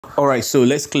All right, so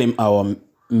let's claim our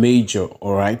major.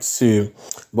 All right, so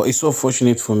but it's so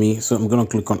fortunate for me, so I'm gonna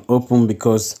click on open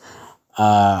because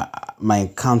my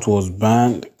account was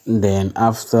banned. Then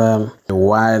after a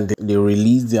while they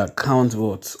released the account,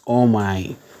 but all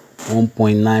my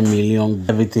 1.9 million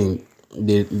everything,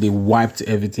 they wiped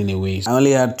everything away. I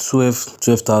only had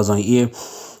 12,000 here,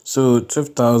 so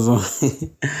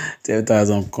 12,000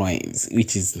 12,000 coins,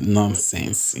 which is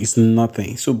nonsense. It's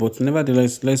nothing. So but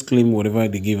nevertheless, let's claim whatever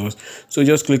they give us. So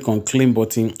just click on claim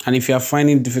button, and if you are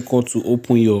finding it difficult to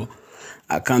open your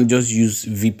account, just use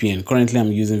VPN. Currently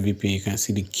I'm using VPN. You can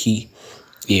see the key.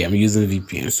 Yeah, I'm using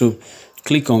VPN. So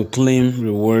click on claim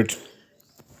reward.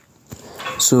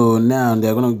 So now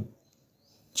they're gonna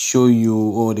show you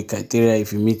all the criteria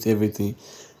if you meet everything.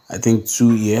 I think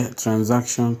 2 year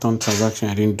transaction, turn transaction,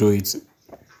 I didn't do it.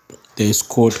 Then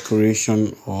code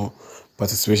creation or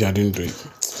participation, I didn't do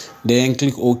it. Then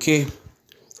click OK.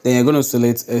 Then you're gonna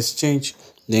select exchange.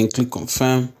 Then click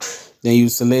confirm. Then you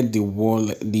select the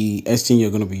wallet, the exchange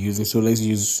you're gonna be using. So let's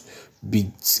use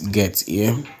Bitget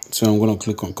here. So I'm gonna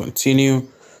click on continue.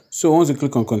 So once you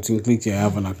click on continue, click here, I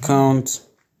have an account.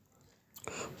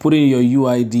 Put in your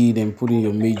UID, then put in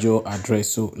your major address.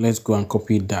 So let's go and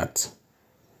copy that.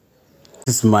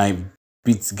 This is my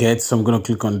Bitget. So I'm gonna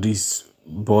click on these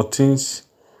buttons.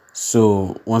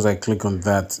 So once I click on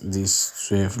that, this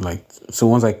 12 so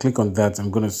once I click on that,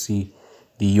 I'm gonna see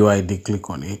the UID. Click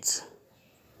on it.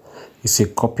 It's a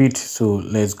copied. So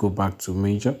let's go back to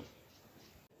major.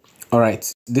 All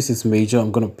right, this is major.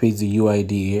 I'm gonna paste the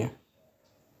UID here.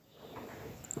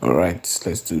 All right,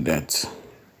 let's do that.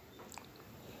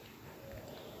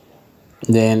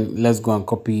 Then let's go and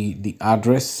copy the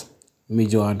address,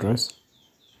 major address.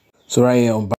 So right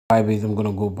here on Bybit, I'm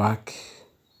gonna go back.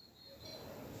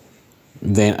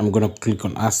 Then I'm gonna click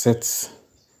on assets.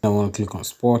 I want to click on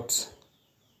sport.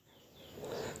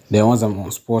 Then once I'm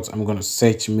on sport, I'm gonna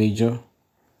search major.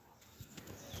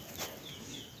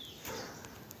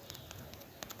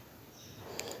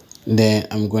 Then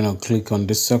I'm gonna click on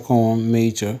the second one,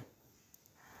 major.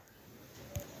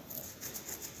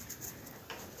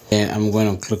 Then I'm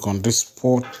going to click on this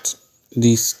spot,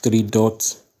 these 3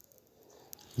 dots.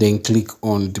 Then click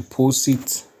on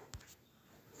deposit.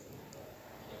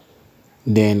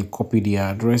 Then copy the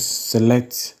address,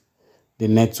 select the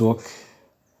network,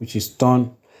 which is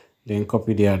done. Then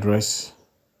copy the address.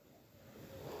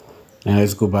 And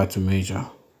let's go back to major.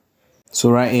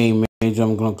 So right here in major,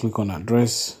 I'm going to click on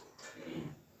address.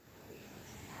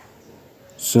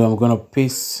 So I'm going to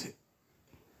paste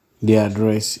the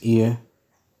address here.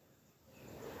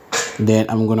 Then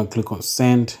I'm going to click on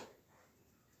send.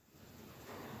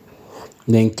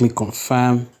 Then click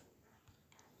confirm.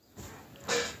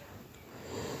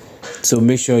 So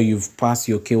make sure you've passed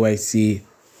your KYC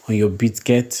on your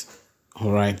Bitget.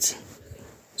 All right.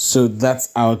 So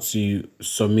that's how to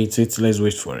submit it. Let's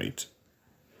wait for it.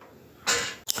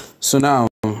 So now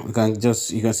you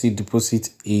can see deposit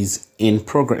is in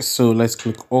progress. So let's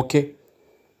click OK.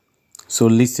 So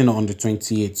listing on the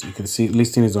 28th, you can see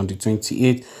listing is on the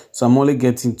 28th. So I'm only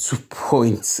getting 2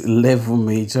 points level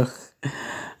major.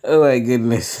 Oh my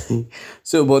goodness.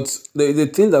 So but the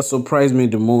thing that surprised me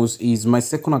the most is my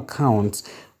second account,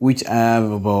 which I have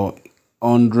about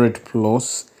 100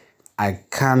 plus. I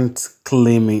can't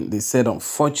claim it. They said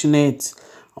unfortunately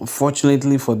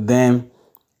for them,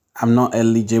 I'm not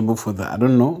eligible for that. I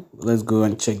don't know. Let's go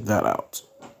and check that out.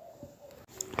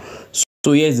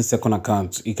 So here's the second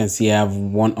account. You can see I have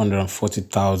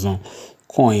 140,000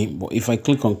 coin. But if I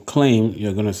click on claim,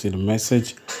 you're gonna see the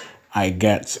message I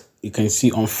get. You can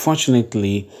see,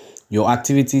 unfortunately, your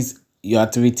activity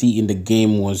in the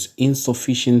game was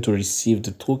insufficient to receive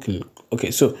the token. Okay,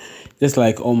 so just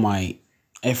like all my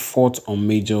effort on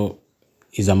major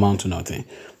is amount to nothing.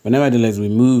 But nevertheless, we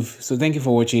move. So thank you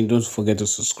for watching. Don't forget to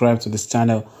subscribe to this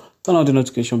channel. Turn on the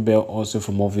notification bell also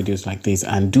for more videos like this,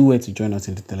 and do it to join us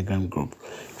in the Telegram group.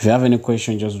 If you have any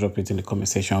question, just drop it in the comment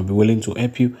section. I'll be willing to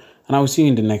help you, and I will see you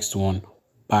in the next one.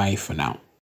 Bye for now.